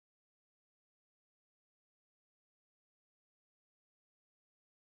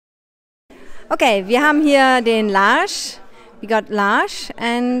Okay, wir haben hier den Lars. We got Lars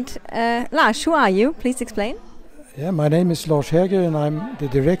and Lars, who are you? Please explain. Yeah, my name is Lars Häger and I'm the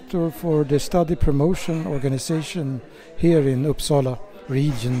director for the study promotion organization here in Uppsala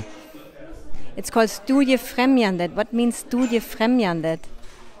region. It's called Studiefrämjandet. What means Studiefrämjandet?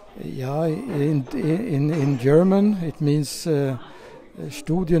 Yeah, in German it means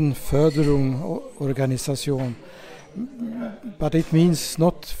Studienförderung Organisation. But it means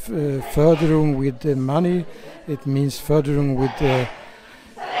not Förderung with money, it means Förderung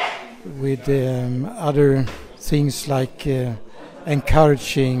with other things like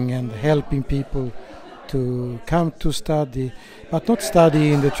encouraging and helping people to come to study, but not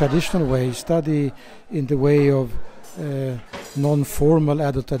study in the traditional way, study in the way of non-formal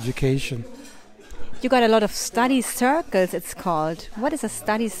adult education. You got a lot of study circles, it's called. What is a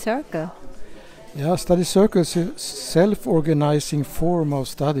study circle? Yeah, study circles is a self-organizing form of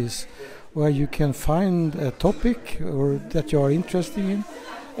studies where you can find a topic or that you are interested in,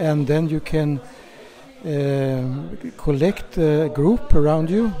 and then you can collect a group around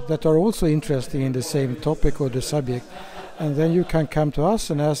you that are also interested in the same topic or the subject. And then you can come to us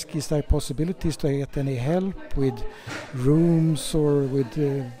and ask, is there possibilities to get any help with rooms or with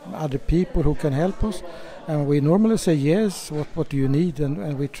other people who can help us? And we normally say yes, what do you need?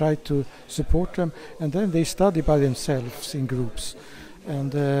 And we try to support them. And then they study by themselves in groups.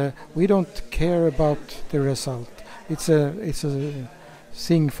 And we don't care about the result. It's a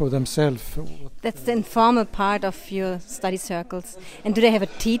thing for themselves. That's the informal part of your study circles. And do they have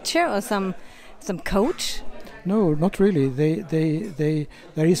a teacher or some coach? No, not really.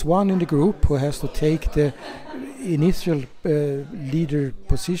 There is one in the group who has to take the initial leader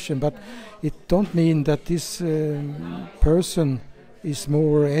position, but it don't mean that this person is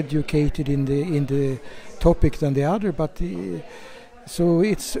more educated in the topic than the other. But so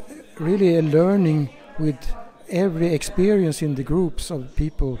it's really a learning with every experience in the groups of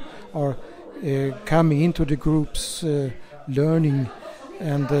people are coming into the groups, learning,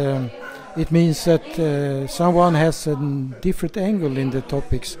 and it means that someone has a different angle in the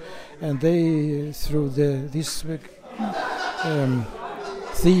topics, and they through this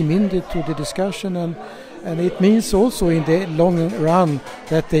theme into the discussion, and it means also in the long run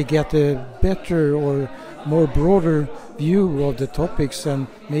that they get a better or more broader view of the topics than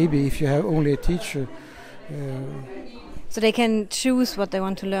maybe if you have only a teacher. So they can choose what they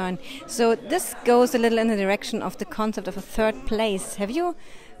want to learn. So this goes a little in the direction of the concept of a third place. Have you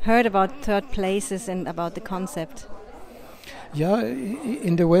heard about third places and about the concept? Yeah,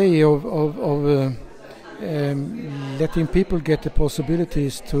 in the way of letting people get the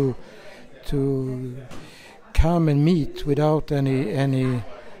possibilities to come and meet without any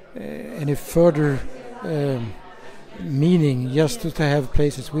further meaning, just to have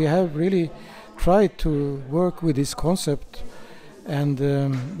places. We have really tried to work with this concept, and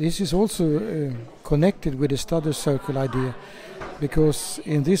this is also connected with the study circle idea, because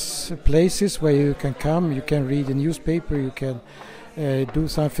in these places where you can come, you can read a newspaper, you can do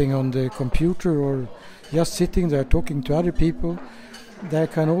something on the computer, or just sitting there talking to other people, there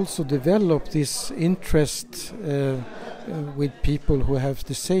can also develop this interest with people who have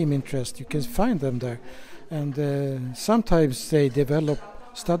the same interest. You can find them there, and sometimes they develop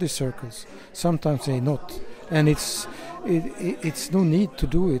study circles, sometimes they not, and it's no need to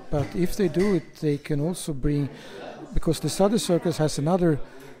do it, but if they do it, they can also bring, because the study circles has another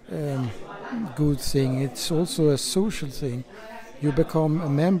good thing. It's also a social thing. You become a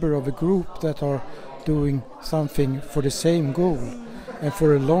member of a group that are doing something for the same goal and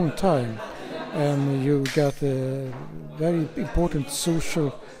for a long time, and you got a very important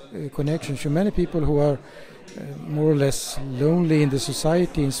social connection. So many people who are more or less lonely in the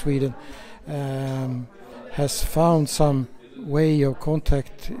society in Sweden has found some way of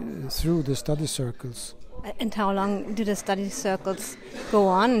contact through the study circles. And how long do the study circles go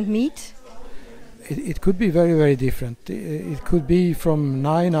on and meet? It could be very, very different. It could be from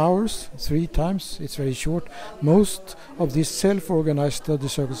 9 hours, 3 times. It's very short. Most of these self-organized study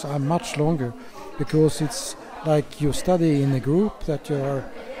circles are much longer, because it's like you study in a group that you are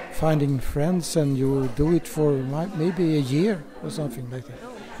finding friends, and you do it for maybe a year or something like that.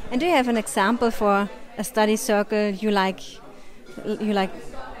 And do you have an example for a study circle you like?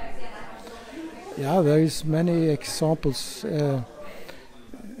 Yeah, there is many examples,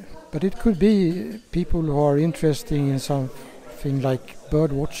 but it could be people who are interested in something like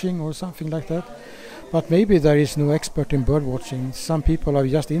bird watching or something like that. But maybe there is no expert in bird watching. Some people are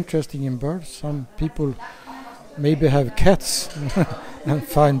just interested in birds. Some people maybe have cats and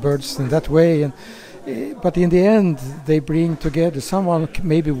find birds in that way. but in the end they bring together. Someone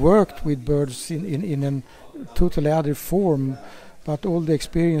maybe worked with birds in a totally other form, but all the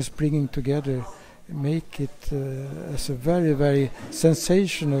experience bringing together make it as a very, very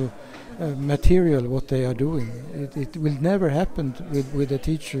sensational material what they are doing. It will never happen with a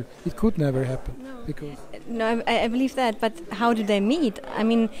teacher. It could never happen. No. Because No, I believe that, but how do they meet? I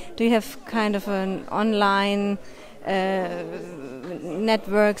mean, do you have kind of an online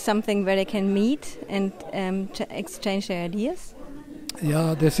network, something where they can meet and exchange their ideas?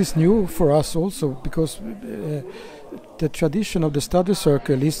 yeah, this is new for us also, because the tradition of the study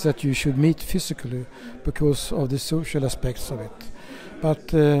circle is that you should meet physically because of the social aspects of it.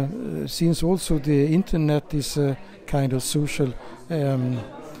 But since also the internet is a kind of social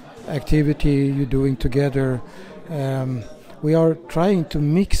activity you're doing together, we are trying to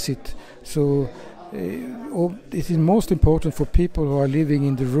mix it. So it is most important for people who are living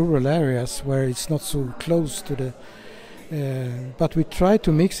in the rural areas where it's not so close to the... but we try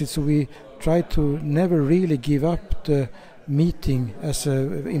to mix it, so we try to never really give up the meeting as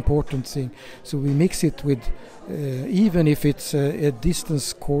an important thing. So we mix it with, even if it's a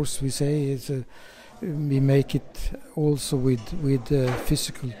distance course, we say, we make it also with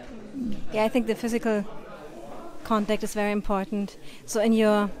physical. Yeah, I think the physical contact is very important. So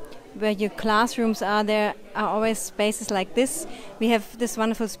where your classrooms are, there are always spaces like this. We have this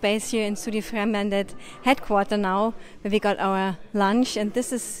wonderful space here in Studiefrämjandet headquarter now, where we got our lunch, and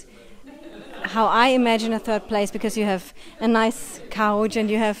this is how I imagine a third place, because you have a nice couch and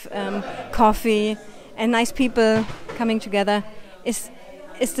you have coffee and nice people coming together. Is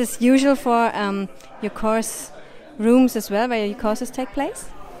this usual for your course rooms as well, where your courses take place?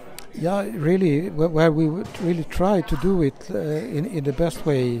 Yeah, really, where we would really try to do it in the best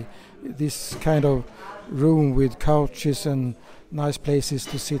way. This kind of room with couches and nice places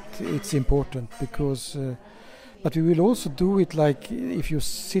to sit, it's important, because but we will also do it like if you're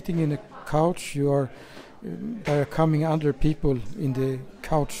sitting in a couch, there are coming other people in the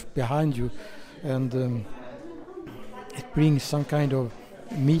couch behind you, and it brings some kind of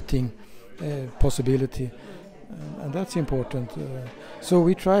meeting possibility, and that's important. So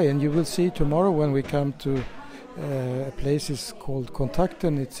we try, and you will see tomorrow when we come to a place is called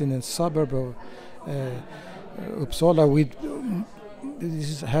Kontakten. It's in a suburb of Uppsala.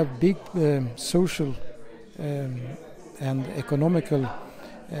 This have big social and economical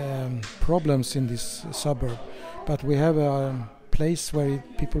problems in this suburb, but we have a place where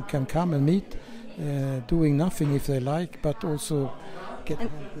people can come and meet, doing nothing if they like, but also get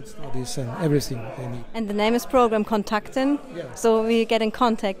help with studies and everything they need. And the name is program Kontakten, Yeah. so we get in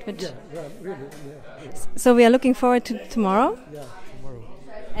contact with. Yeah, really, yeah. So we are looking forward to tomorrow. Yeah, tomorrow.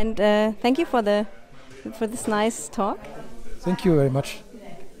 And thank you for this nice talk. Thank you very much.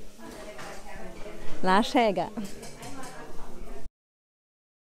 Lars Häger.